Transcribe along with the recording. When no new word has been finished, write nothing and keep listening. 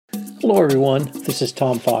Hello, everyone. This is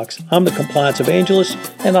Tom Fox. I'm the Compliance Evangelist,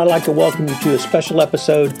 and I'd like to welcome you to a special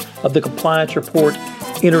episode of the Compliance Report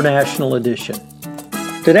International Edition.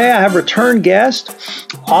 Today, I have return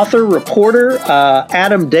guest, author, reporter,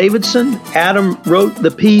 Adam Davidson. Adam wrote the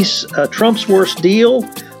piece, Trump's Worst Deal,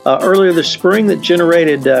 earlier this spring that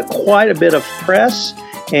generated quite a bit of press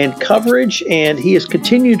and coverage, and he has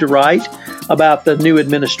continued to write about the new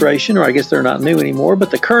administration, or I guess they're not new anymore, but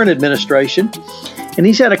the current administration. And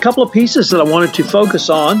he's had a couple of pieces that I wanted to focus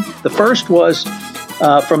on. The first was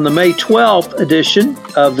from the May 12th edition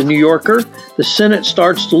of the New Yorker. The Senate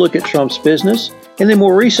starts to look at Trump's business. And then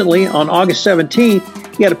more recently, on August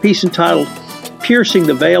 17th, he had a piece entitled Piercing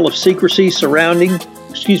the Veil of Secrecy Shrouding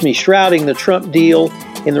the Trump Deal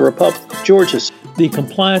in the Republic of Georgia. The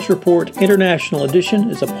Compliance Report International Edition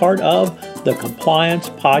is a part of the Compliance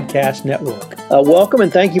Podcast Network. Welcome,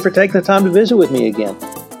 and thank you for taking the time to visit with me again.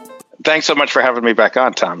 Thanks so much for having me back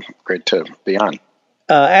on, Tom. Great to be on.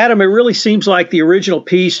 Adam, it really seems like the original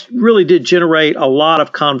piece really did generate a lot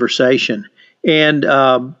of conversation, and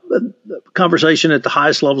conversation at the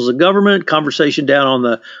highest levels of government, conversation down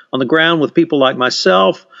on the ground with people like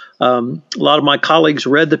myself. A lot of my colleagues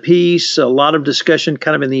read the piece, a lot of discussion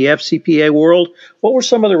kind of in the FCPA world. What were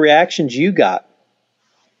some of the reactions you got?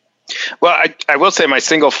 Well, I will say my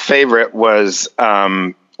single favorite was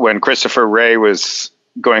when Christopher Wray was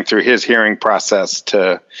going through his hearing process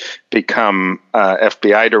to become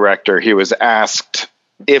FBI director. He was asked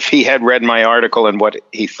if he had read my article and what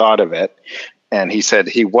he thought of it. And he said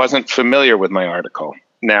he wasn't familiar with my article.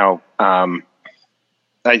 Now, I'm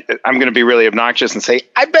going to be really obnoxious and say,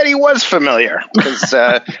 I bet he was familiar because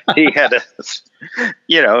he had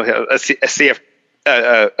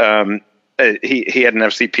he had an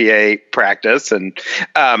FCPA practice, and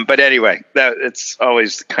but anyway, it's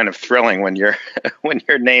always kind of thrilling when your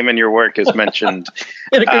name and your work is mentioned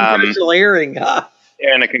in a congressional hearing.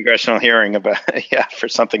 In a congressional hearing about for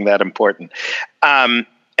something that important,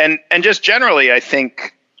 and just generally, I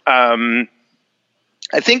think that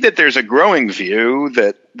there's a growing view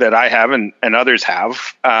that I have and others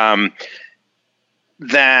have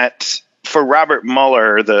that for Robert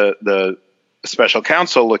Mueller, the special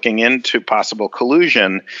counsel looking into possible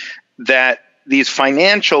collusion, that these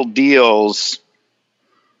financial deals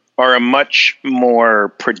are a much more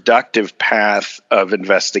productive path of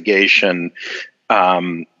investigation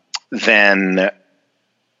than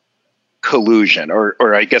collusion,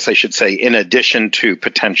 or I guess I should say, in addition to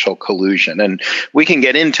potential collusion. And we can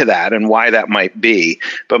get into that and why that might be.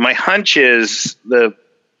 But my hunch is the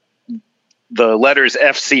letters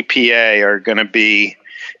FCPA are going to be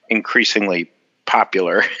increasingly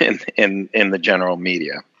popular in the general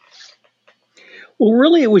media. Well,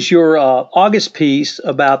 really, it was your August piece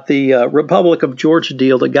about the Republic of Georgia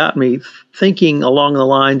deal that got me thinking along the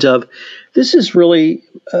lines of, this is really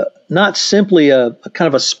not simply a kind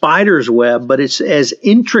of a spider's web, but it's as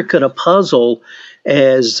intricate a puzzle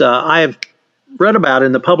as I have read about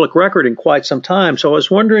in the public record in quite some time. So I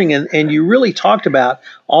was wondering, and you really talked about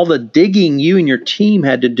all the digging you and your team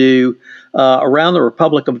had to do around the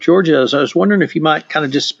Republic of Georgia. So I was wondering if you might kind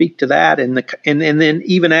of just speak to that and then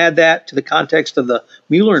even add that to the context of the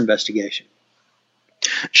Mueller investigation.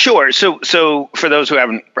 Sure. So for those who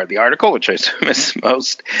haven't read the article, which I assume is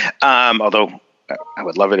most, although I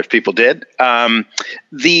would love it if people did,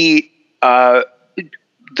 the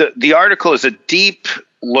article is a deep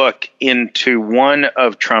look into one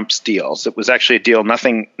of Trump's deals. It was actually a deal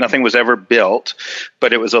nothing was ever built,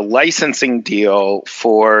 but it was a licensing deal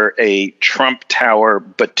for a Trump Tower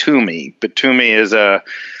Batumi. Batumi is a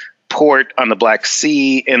port on the Black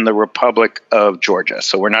Sea in the Republic of Georgia.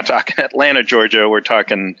 So we're not talking Atlanta, Georgia. We're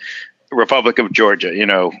talking Republic of Georgia, in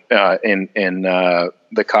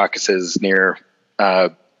the Caucasus near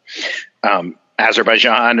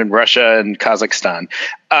Azerbaijan and Russia and Kazakhstan.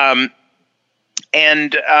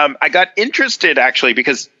 And I got interested, actually,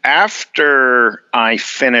 because after I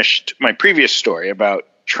finished my previous story about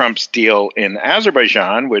Trump's deal in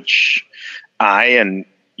Azerbaijan, which I and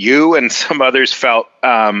you and some others felt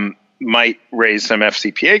might raise some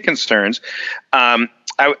FCPA concerns,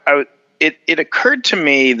 it occurred to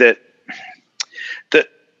me that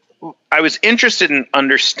I was interested in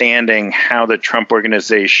understanding how the Trump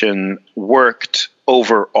organization worked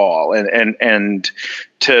overall, and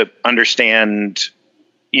to understand,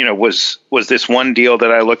 was this one deal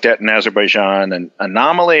that I looked at in Azerbaijan an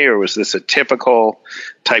anomaly, or was this a typical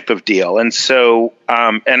type of deal? And so,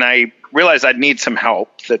 and I realized I'd need some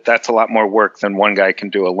help, that's a lot more work than one guy can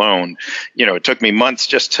do alone. It took me months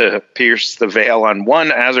just to pierce the veil on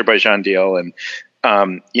one Azerbaijan deal. And,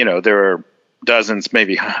 there are dozens,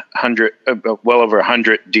 maybe 100, well over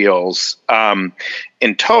 100 deals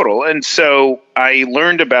in total. And so I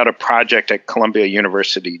learned about a project at Columbia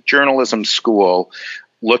University Journalism School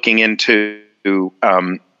looking into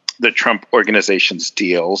the Trump Organization's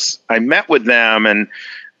deals. I met with them, and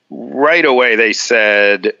right away they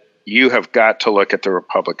said, you have got to look at the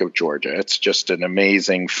Republic of Georgia. It's just an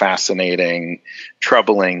amazing, fascinating,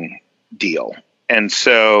 troubling deal. And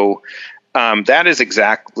so that is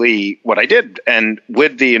exactly what I did. And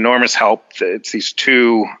with the enormous help, it's these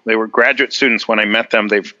two, they were graduate students when I met them.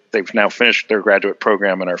 They've now finished their graduate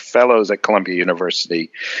program and are fellows at Columbia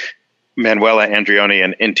University, Manuela Andreoni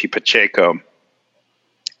and Inti Pacheco.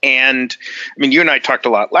 And I mean, you and I talked a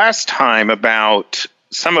lot last time about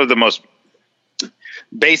some of the most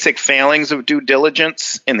basic failings of due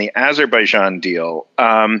diligence in the Azerbaijan deal.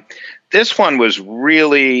 This one was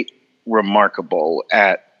really remarkable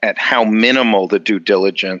at how minimal the due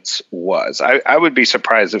diligence was. I would be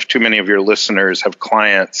surprised if too many of your listeners have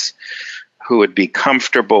clients who would be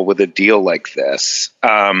comfortable with a deal like this.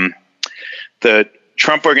 The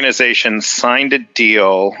Trump Organization signed a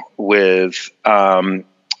deal with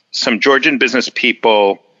some Georgian business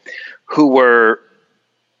people who were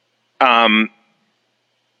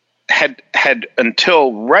had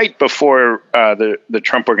until right before the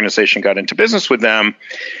Trump Organization got into business with them,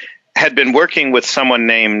 had been working with someone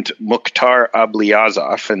named Mukhtar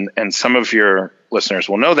Ablyazov, and some of your listeners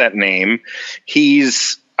will know that name.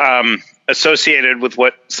 He's associated with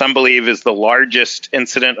what some believe is the largest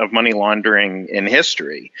incident of money laundering in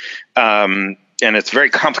history. And it's a very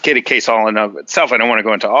complicated case all in of itself. I don't want to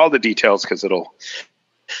go into all the details because it'll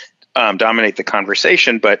dominate the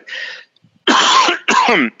conversation, but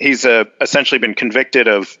he's essentially been convicted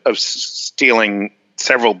of stealing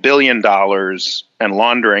several $billion and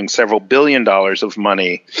laundering several $1 billion of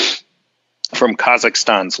money from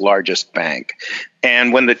Kazakhstan's largest bank.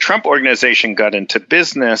 And when the Trump Organization got into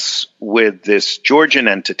business with this Georgian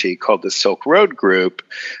entity called the Silk Road Group,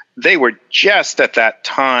 they were just at that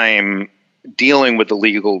time dealing with the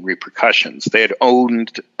legal repercussions. They had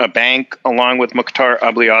owned a bank along with Mukhtar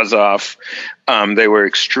Ablyazov. They were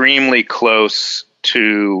extremely close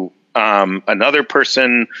to another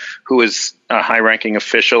person who was a high-ranking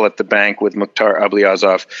official at the bank with Mukhtar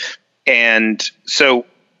Ablyazov. And so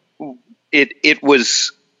it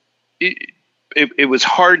was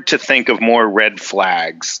hard to think of more red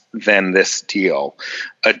flags than this deal,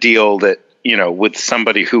 a deal that, you know, with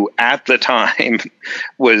somebody who at the time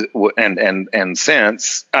was and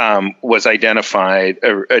since was identified,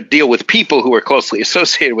 a deal with people who were closely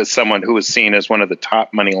associated with someone who was seen as one of the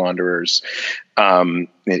top money launderers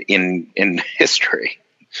in history.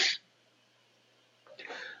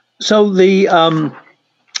 So the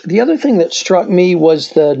other thing that struck me was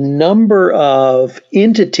the number of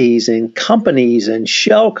entities and companies and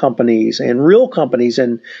shell companies and real companies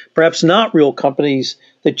and perhaps not real companies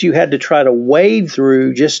that you had to try to wade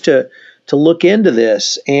through just to look into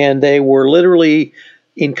this. And they were literally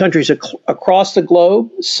in countries across the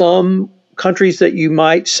globe, some countries that you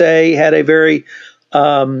might say had a very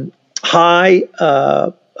high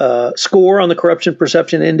score on the Corruption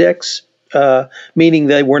Perception Index, meaning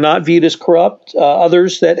they were not viewed as corrupt,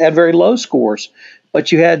 others that had very low scores.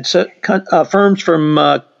 But you had firms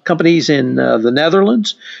from companies in the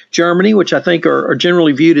Netherlands, Germany, which I think are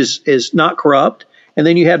generally viewed as not corrupt. And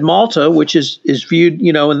then you had Malta, which is viewed,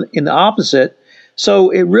 you know, in the opposite. So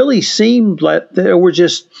it really seemed like there were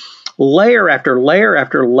just layer after layer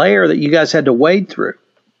after layer that you guys had to wade through.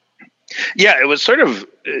 Yeah, it was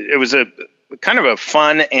a kind of a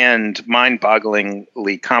fun and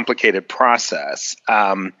mind-bogglingly complicated process.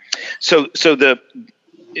 So the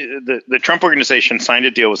Trump Organization signed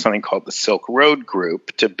a deal with something called the Silk Road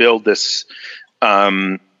Group to build this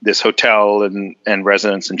hotel and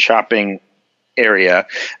residence and shopping area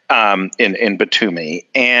in Batumi.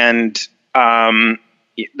 And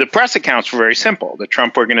the press accounts were very simple. The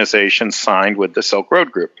Trump Organization signed with the Silk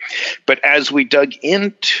Road Group. But as we dug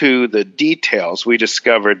into the details, we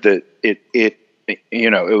discovered that it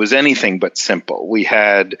was anything but simple. We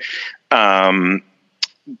had the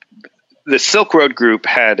Silk Road Group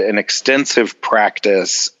had an extensive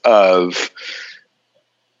practice of,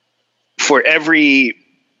 for every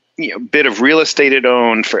bit of real estate it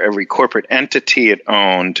owned, for every corporate entity it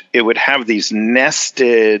owned, it would have these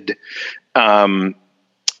nested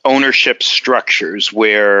ownership structures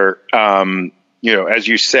where, as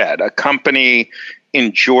you said, a company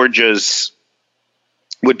in Georgia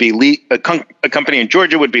would be legally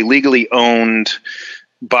owned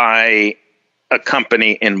by a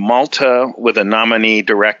company in Malta with a nominee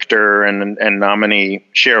director and nominee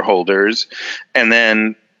shareholders, and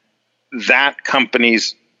then that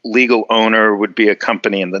company's legal owner would be a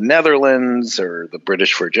company in the Netherlands or the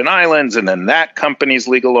British Virgin Islands, and then that company's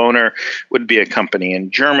legal owner would be a company in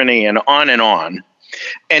Germany, and on and on.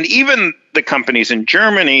 And even the companies in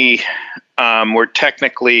Germany were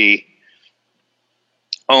technically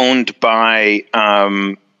owned by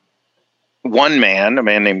one man, a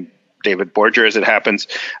man named David Borger, as it happens.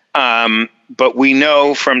 But we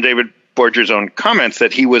know from David Borger's own comments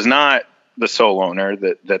that he was not the sole owner,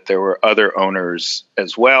 that there were other owners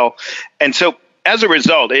as well. And so as a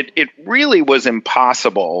result, it really was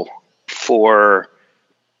impossible for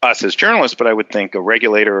us as journalists, but I would think a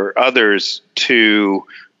regulator or others, to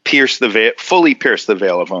fully pierce the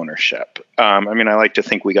veil of ownership. I like to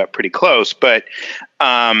think we got pretty close, but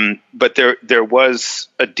there was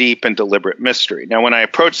a deep and deliberate mystery. Now, when I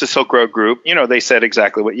approached the Silk Road Group, they said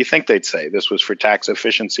exactly what you think they'd say. This was for tax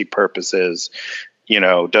efficiency purposes.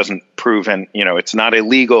 Doesn't prove, and it's not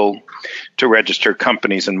illegal to register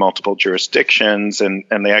companies in multiple jurisdictions. And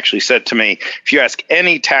they actually said to me, if you ask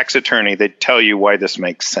any tax attorney, they'd tell you why this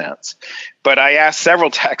makes sense. But I asked several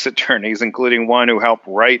tax attorneys, including one who helped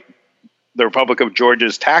write the Republic of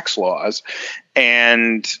Georgia's tax laws,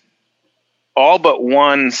 and all but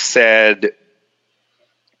one said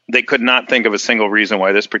they could not think of a single reason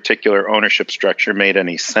why this particular ownership structure made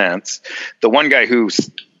any sense. The one guy who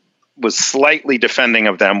was slightly defending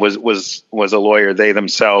of them was a lawyer they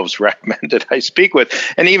themselves recommended I speak with,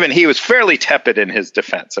 and even he was fairly tepid in his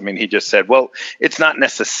defense. He just said, well, it's not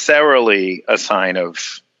necessarily a sign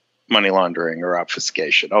of money laundering or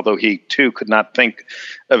obfuscation, although he too could not think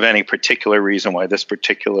of any particular reason why this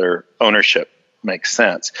particular ownership makes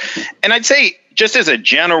sense. And I'd say, just as a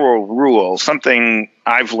general rule, something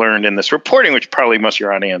I've learned in this reporting, which probably most of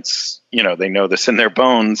your audience, they know this in their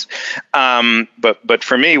bones, but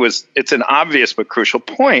for me it's an obvious but crucial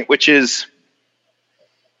point, which is,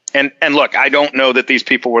 and look, I don't know that these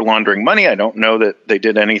people were laundering money. I don't know that they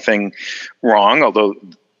did anything wrong, although,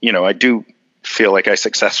 I do feel like I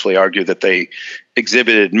successfully argue that they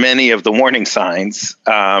exhibited many of the warning signs,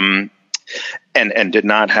 and did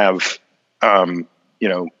not have,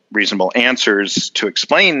 reasonable answers to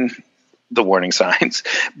explain the warning signs.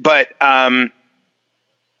 But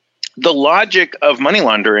the logic of money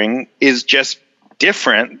laundering is just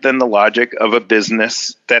different than the logic of a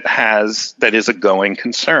business that is a going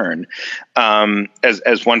concern.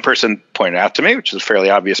 As one person pointed out to me, which is a fairly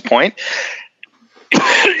obvious point,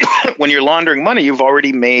 when you're laundering money, you've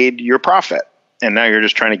already made your profit. And now you're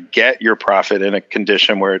just trying to get your profit in a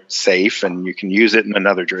condition where it's safe and you can use it in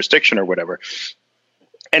another jurisdiction or whatever.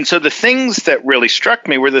 And so the things that really struck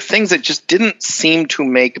me were the things that just didn't seem to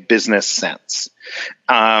make business sense.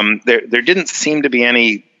 There didn't seem to be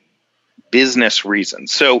any business reason.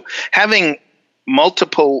 So having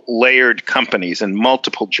multiple layered companies in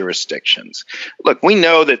multiple jurisdictions. Look, we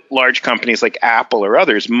know that large companies like Apple or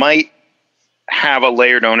others might have a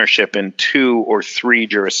layered ownership in 2 or 3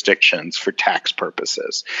 jurisdictions for tax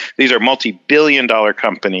purposes. These are multi-billion-dollar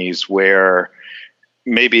companies where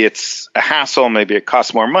maybe it's a hassle, maybe it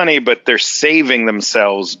costs more money, but they're saving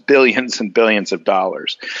themselves billions and billions of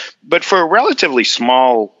dollars. But for a relatively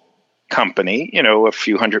small company, a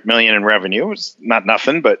few $100 million in revenue is not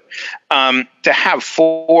nothing, but to have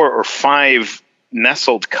 4 or 5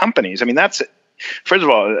 nestled companies, that's, first of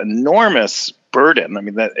all, an enormous burden.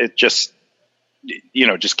 That it just,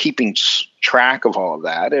 just keeping track of all of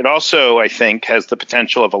that. It also, I think, has the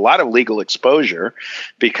potential of a lot of legal exposure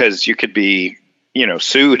because you could be,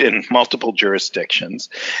 sued in multiple jurisdictions.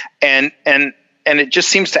 And it just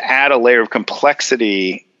seems to add a layer of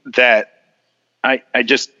complexity that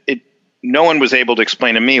no one was able to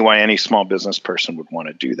explain to me why any small business person would want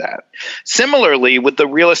to do that. Similarly, with the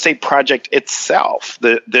real estate project itself,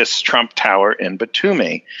 this Trump Tower in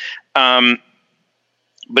Batumi.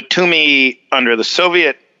 Batumi, under the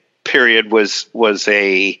Soviet period, was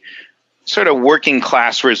a sort of working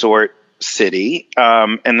class resort city.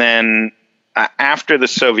 And then after the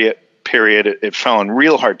Soviet period, it fell in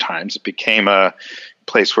real hard times. It became a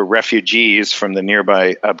place where refugees from the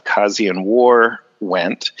nearby Abkhazian War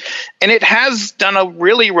went. And it has done a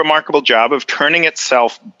really remarkable job of turning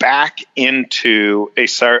itself back into a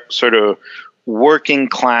sort of working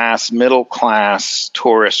class, middle class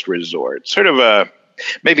tourist resort, sort of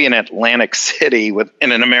maybe an Atlantic City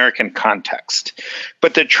in an American context.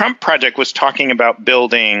 But the Trump project was talking about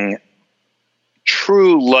building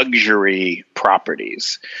true luxury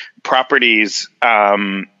properties that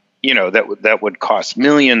would cost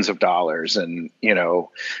millions of dollars, and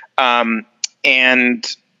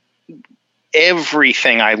and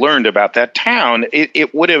everything I learned about that town,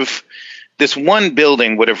 it would have, this one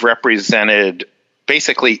building would have represented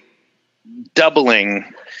basically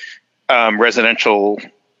doubling residential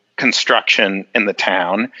construction in the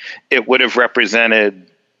town. It would have represented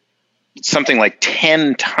something like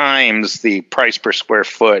 10 times the price per square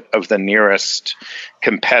foot of the nearest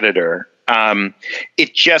competitor.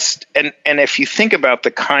 It just, and if you think about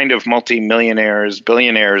the kind of multimillionaires,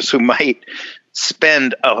 billionaires who might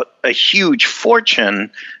spend a huge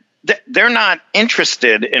fortune, they're not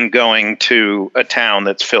interested in going to a town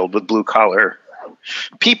that's filled with blue collar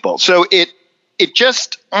people. So it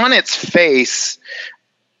just on its face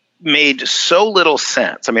made so little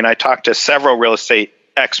sense. I mean, I talked to several real estate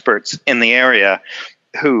experts in the area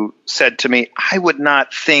who said to me, I would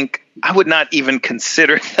not even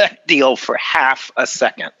consider that deal for half a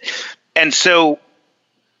second. And so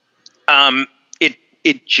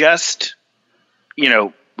it just,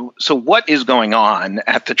 so what is going on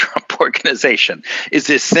at the Trump Organization? Is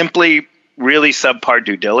this simply really subpar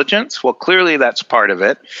due diligence? Well, clearly that's part of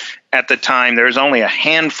it. At the time, there was only a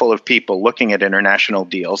handful of people looking at international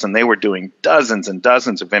deals, and they were doing dozens and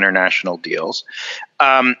dozens of international deals.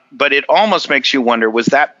 But it almost makes you wonder, was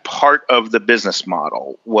that part of the business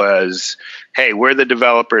model? Was, hey, we're the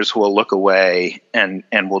developers who will look away and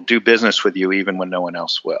will do business with you even when no one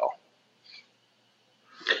else will?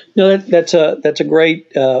 No, that's a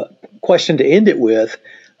great question to end it with,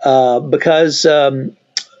 because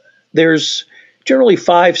there's generally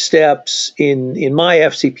 5 steps in my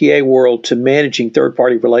FCPA world to managing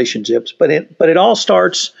third-party relationships, but it all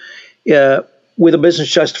starts with a business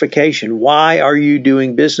justification. Why are you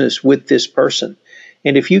doing business with this person?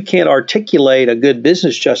 And if you can't articulate a good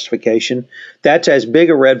business justification, that's as big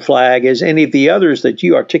a red flag as any of the others that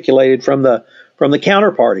you articulated from the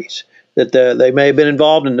counterparties, that they may have been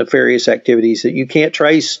involved in nefarious activities, that you can't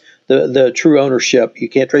trace the true ownership, you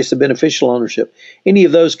can't trace the beneficial ownership, any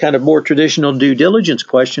of those kind of more traditional due diligence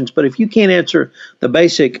questions. But if you can't answer the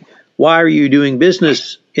basic, why are you doing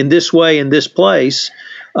business in this way, in this place,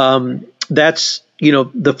 that's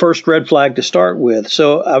the first red flag to start with.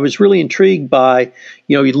 So I was really intrigued by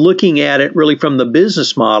looking at it really from the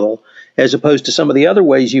business model, as opposed to some of the other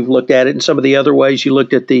ways you've looked at it, and some of the other ways you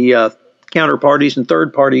looked at the counterparties and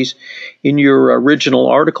third parties in your original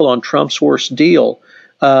article on Trump's worst deal.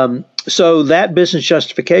 So that business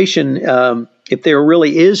justification, if there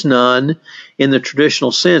really is none in the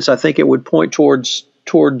traditional sense, I think it would point towards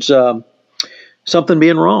something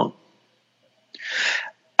being wrong.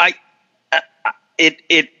 This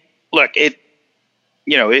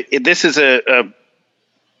is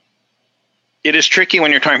it is tricky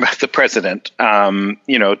when you're talking about the president.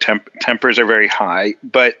 Tempers are very high,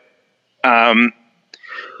 but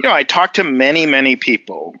I talked to many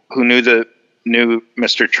people who knew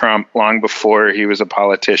Mr. Trump long before he was a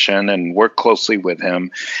politician and worked closely with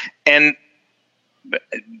him. And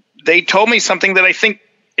they told me something that I think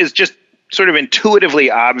is just sort of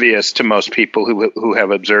intuitively obvious to most people who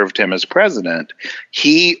have observed him as president.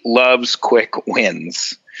 He loves quick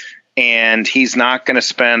wins, and he's not going to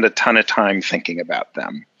spend a ton of time thinking about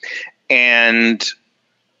them. And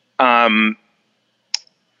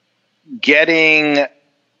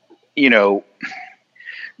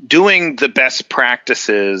doing the best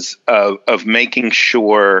practices of making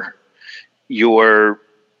sure your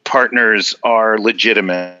partners are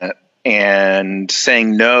legitimate and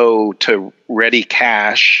saying no to ready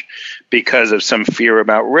cash because of some fear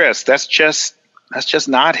about risk, that's just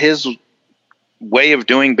not his way of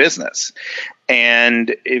doing business.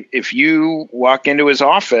 And if you walk into his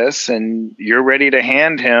office and you're ready to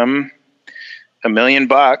hand him $1 million,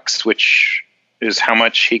 which is how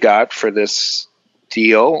much he got for this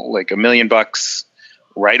deal, like $1 million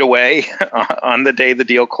right away on the day the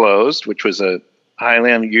deal closed, which was a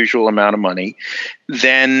highly unusual amount of money,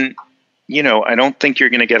 then, I don't think you're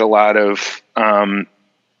going to get a lot of,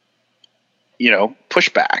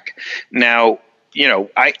 pushback. Now,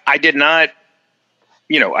 I did not,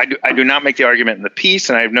 I do not make the argument in the piece,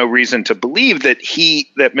 and I have no reason to believe that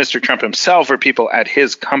Mr. Trump himself or people at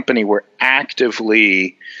his company were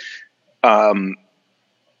actively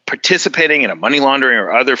participating in a money laundering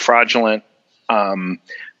or other fraudulent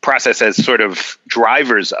process as sort of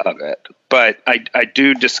drivers of it. But I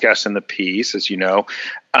do discuss in the piece, as you know,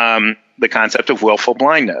 the concept of willful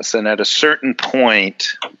blindness. And at a certain point,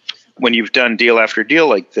 when you've done deal after deal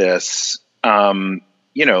like this,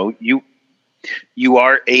 you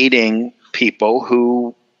are aiding people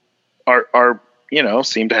who are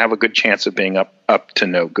seem to have a good chance of being up to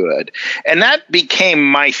no good. And that became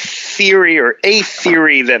my theory, or a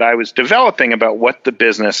theory that I was developing about what the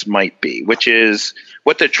business might be, which is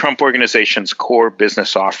what the Trump Organization's core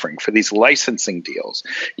business offering for these licensing deals.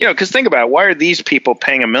 Because think about it, why are these people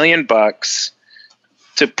paying $1 million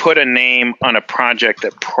to put a name on a project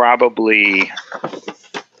that probably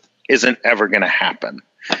isn't ever going to happen.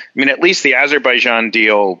 I mean, at least the Azerbaijan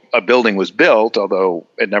deal, a building was built, although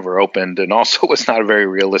it never opened, and also was not a very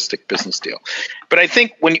realistic business deal. But I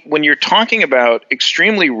think when you're talking about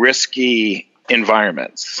extremely risky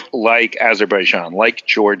environments like Azerbaijan, like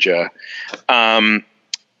Georgia, having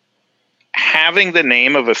the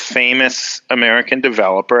name of a famous American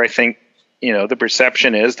developer, I think, the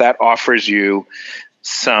perception is that offers you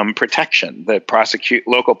some protection. That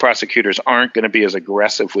local prosecutors aren't going to be as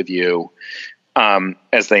aggressive with you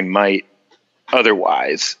as they might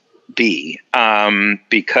otherwise be,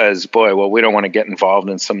 because we don't want to get involved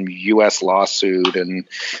in some U.S. lawsuit and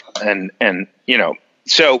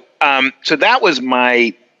so that was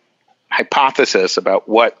my hypothesis about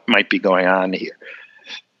what might be going on here.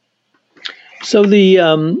 So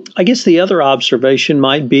I guess the other observation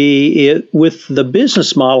might be with the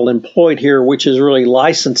business model employed here, which is really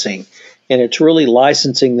licensing, and it's really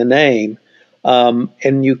licensing the name.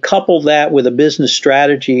 And you couple that with a business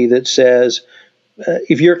strategy that says,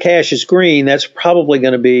 if your cash is green, that's probably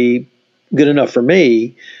going to be good enough for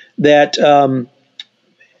me, that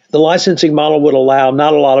the licensing model would allow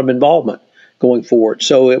not a lot of involvement going forward.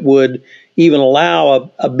 So it would even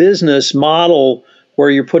allow a business model where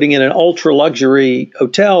you're putting in an ultra luxury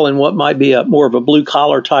hotel in what might be more of a blue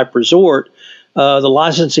collar type resort. The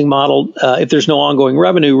licensing model, if there's no ongoing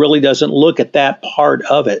revenue, really doesn't look at that part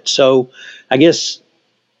of it. So I guess,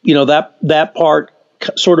 that part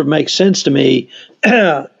sort of makes sense to me,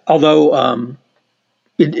 although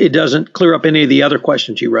it doesn't clear up any of the other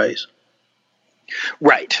questions you raise.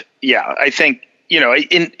 Right. Yeah. I think,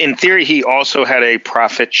 in theory, he also had a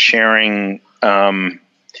profit sharing,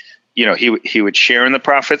 he would share in the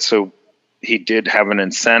profits. So he did have an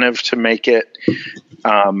incentive to make it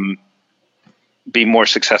be more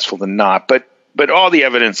successful than not. But all the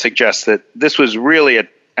evidence suggests that this was really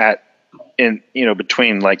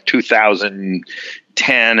between like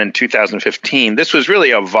 2010 and 2015, this was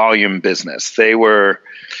really a volume business. They were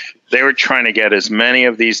trying to get as many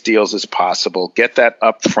of these deals as possible, get that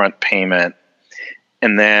upfront payment,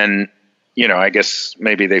 and then, I guess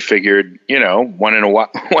maybe they figured,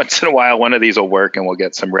 once in a while, one of these will work and we'll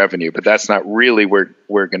get some revenue, but that's not really where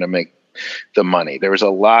we're going to make the money. There was a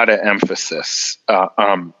lot of emphasis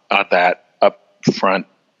on that upfront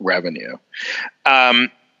revenue.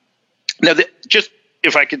 Now, just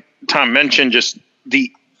if I could, Tom, mention just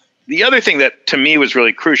the other thing that to me was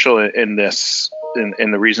really crucial in this,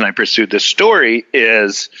 and the reason I pursued this story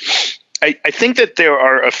is I think that there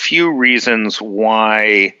are a few reasons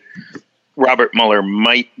why Robert Mueller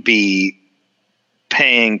might be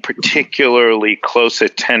paying particularly close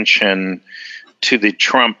attention to the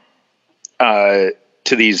Trump,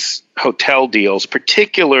 to these hotel deals,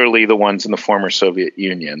 particularly the ones in the former Soviet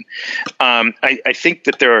Union. I think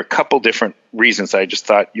that there are a couple different reasons I just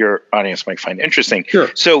thought your audience might find interesting.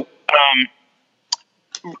 Sure. So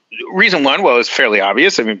reason one, it's fairly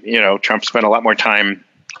obvious. I mean, Trump spent a lot more time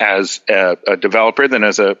as a developer than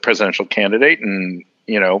as a presidential candidate, and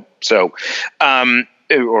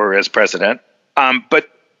or as president. But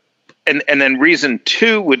then reason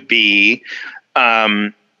two would be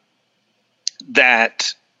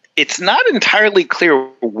that it's not entirely clear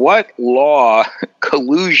what law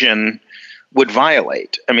collusion would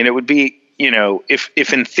violate. I mean, it would be,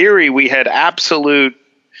 if in theory we had absolute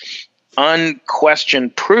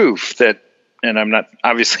unquestioned proof that, and I'm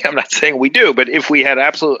not saying we do, but if we had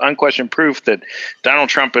absolute unquestioned proof that Donald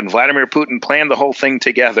Trump and Vladimir Putin planned the whole thing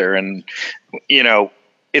together, and,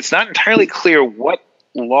 it's not entirely clear what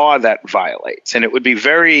law that violates. And it would be a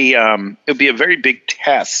very big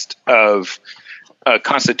test of a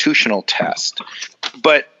constitutional test.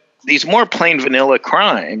 But these more plain vanilla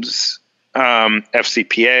crimes,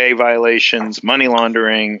 FCPA violations, money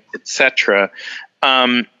laundering, etc.,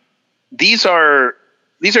 these are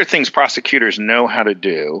things prosecutors know how to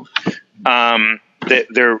do.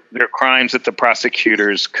 They're crimes that the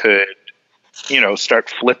prosecutors could, start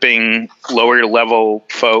flipping lower level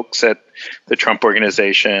folks at the Trump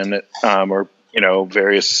organization, or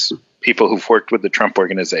various people who've worked with the Trump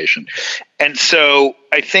organization. And so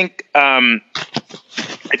I think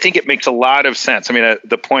it makes a lot of sense. I mean,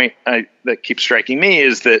 the point that keeps striking me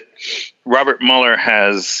is that Robert Mueller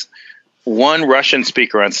has one Russian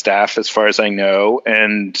speaker on staff, as far as I know,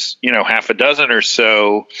 and half a dozen or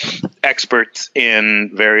so experts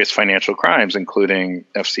in various financial crimes, including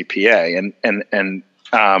FCPA, and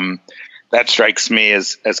that strikes me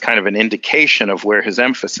as kind of an indication of where his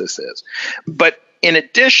emphasis is. But in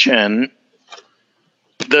addition,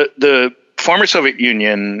 the former Soviet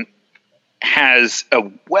Union has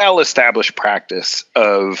a well-established practice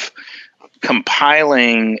of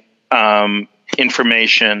compiling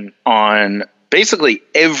information on basically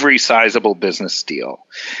every sizable business deal.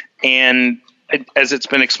 And as it's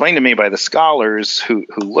been explained to me by the scholars who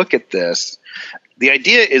look at this, the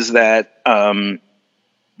idea is that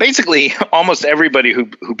basically almost everybody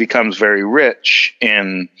who becomes very rich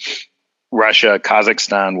in Russia,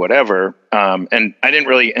 Kazakhstan, whatever, and I didn't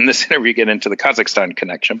really in this interview get into the Kazakhstan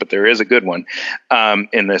connection, but there is a good one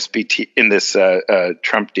in this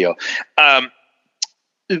Trump deal.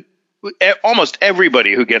 Almost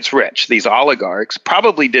everybody who gets rich, these oligarchs,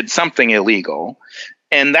 probably did something illegal,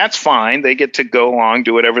 and that's fine. They get to go along,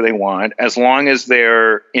 do whatever they want, as long as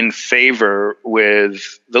they're in favor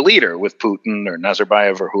with the leader, with Putin or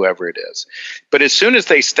Nazarbayev or whoever it is. But as soon as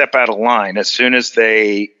they step out of line, as soon as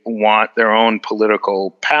they want their own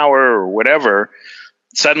political power or whatever,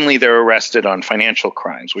 suddenly they're arrested on financial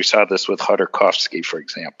crimes. We saw this with Khodorkovsky, for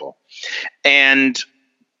example. And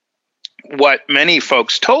what many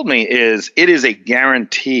folks told me is it is a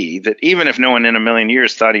guarantee that even if no one in a million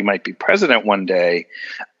years thought he might be president one day,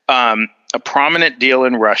 a prominent deal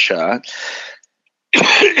in Russia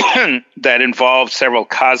that involved several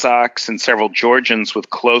Kazakhs and several Georgians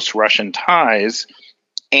with close Russian ties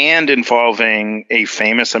and involving a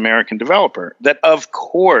famous American developer, that of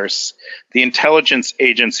course the intelligence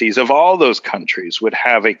agencies of all those countries would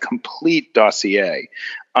have a complete dossier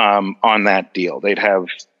on that deal. They'd have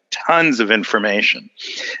tons of information.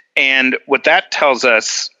 And what that tells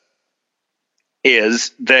us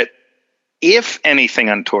is that if anything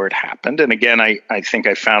untoward happened, and again, I think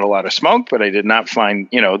I found a lot of smoke, but I did not find,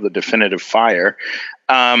 the definitive fire.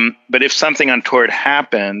 But if something untoward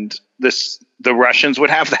happened, the Russians would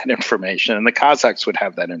have that information and the Kazakhs would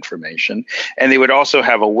have that information. And they would also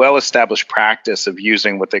have a well-established practice of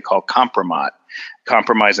using what they call compromat,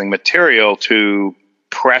 compromising material to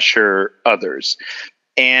pressure others.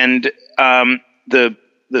 And the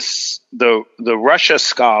Russia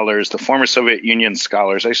scholars, the former Soviet Union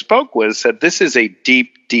scholars I spoke with, said this is a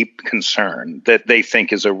deep, deep concern that they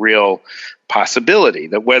think is a real possibility,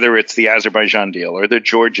 that whether it's the Azerbaijan deal or the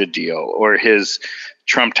Georgia deal or his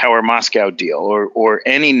Trump Tower Moscow deal or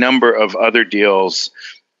any number of other deals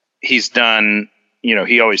he's done,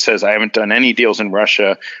 he always says, I haven't done any deals in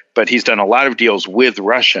Russia, but he's done a lot of deals with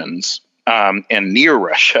Russians and near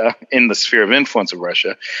Russia, in the sphere of influence of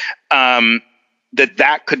Russia,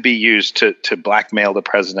 that could be used to blackmail the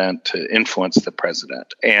president, to influence the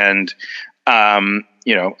president. And,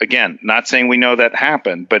 again, not saying we know that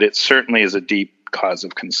happened, but it certainly is a deep cause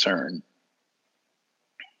of concern.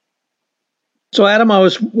 So, Adam, I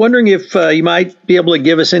was wondering if you might be able to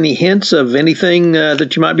give us any hints of anything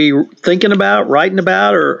that you might be thinking about, writing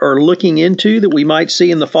about, or looking into that we might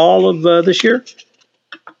see in the fall of this year?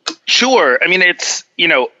 Sure. I mean, it's,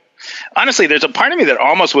 honestly, there's a part of me that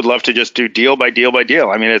almost would love to just do deal by deal by deal.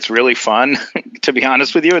 I mean, it's really fun, to be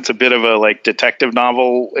honest with you. It's a bit of a detective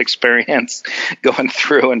novel experience going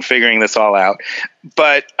through and figuring this all out.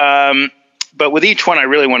 But with each one, I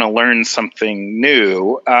really want to learn something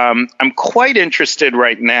new. I'm quite interested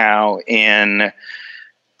right now in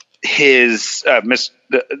his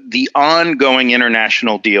the ongoing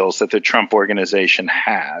international deals that the Trump organization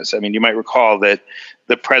has. I mean, you might recall that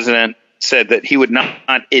the president said that he would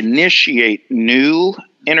not initiate new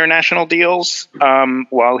international deals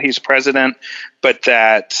while he's president, but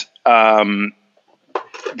that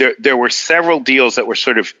there were several deals that were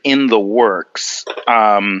sort of in the works.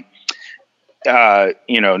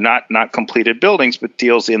 Not completed buildings, but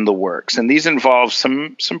deals in the works. And these involve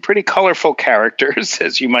some pretty colorful characters,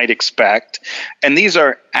 as you might expect. And these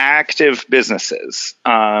are active businesses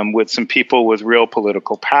with some people with real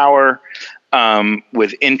political power,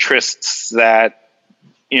 with interests that,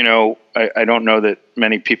 I don't know that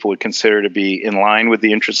many people would consider to be in line with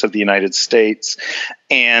the interests of the United States.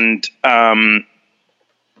 And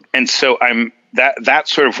so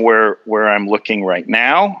that's sort of where I'm looking right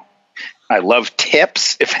now. I love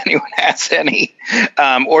tips if anyone has any,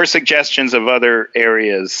 or suggestions of other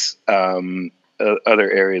areas of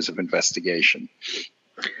investigation.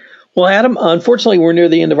 Well, Adam, unfortunately, we're near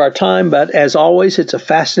the end of our time, but as always, it's a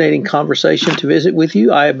fascinating conversation to visit with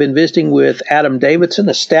you. I have been visiting with Adam Davidson,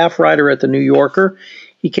 a staff writer at The New Yorker.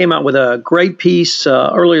 He came out with a great piece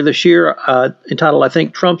earlier this year entitled, I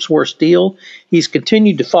think, Trump's Worst Deal. He's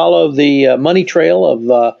continued to follow the money trail of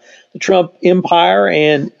the Trump empire,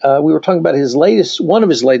 and we were talking about one of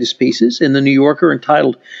his latest pieces in The New Yorker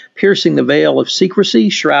entitled Piercing the Veil of Secrecy,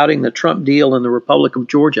 Shrouding the Trump Deal in the Republic of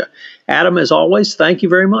Georgia. Adam, as always, thank you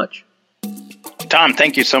very much. Tom,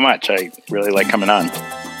 thank you so much. I really like coming on.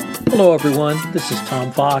 Hello, everyone. This is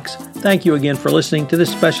Tom Fox. Thank you again for listening to this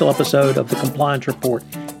special episode of the Compliance Report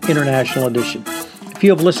International Edition. If you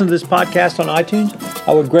have listened to this podcast on iTunes,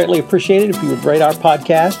 I would greatly appreciate it if you would rate our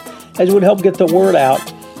podcast, as it would help get the word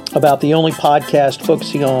out about the only podcast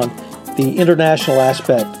focusing on the international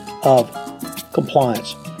aspect of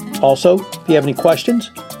compliance. Also, if you have any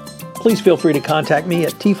questions, please feel free to contact me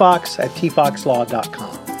at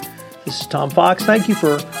tfox@tfoxlaw.com. This is Tom Fox. Thank you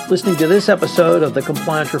for listening to this episode of the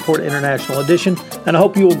Compliance Report International Edition, and I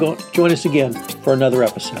hope you will join us again for another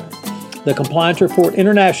episode. The Compliance Report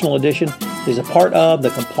International Edition is a part of the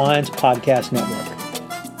Compliance Podcast Network.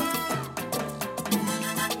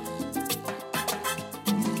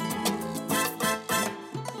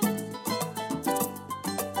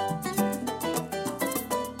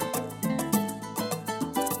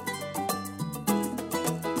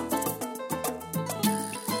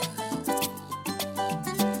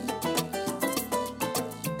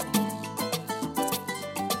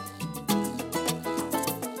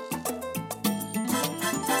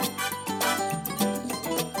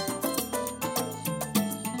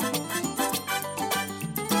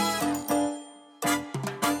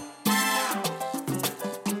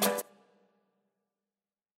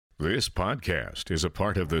 This podcast is a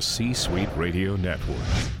part of the C-Suite Radio Network.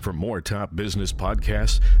 For more top business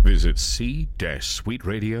podcasts, visit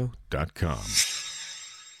c-suiteradio.com.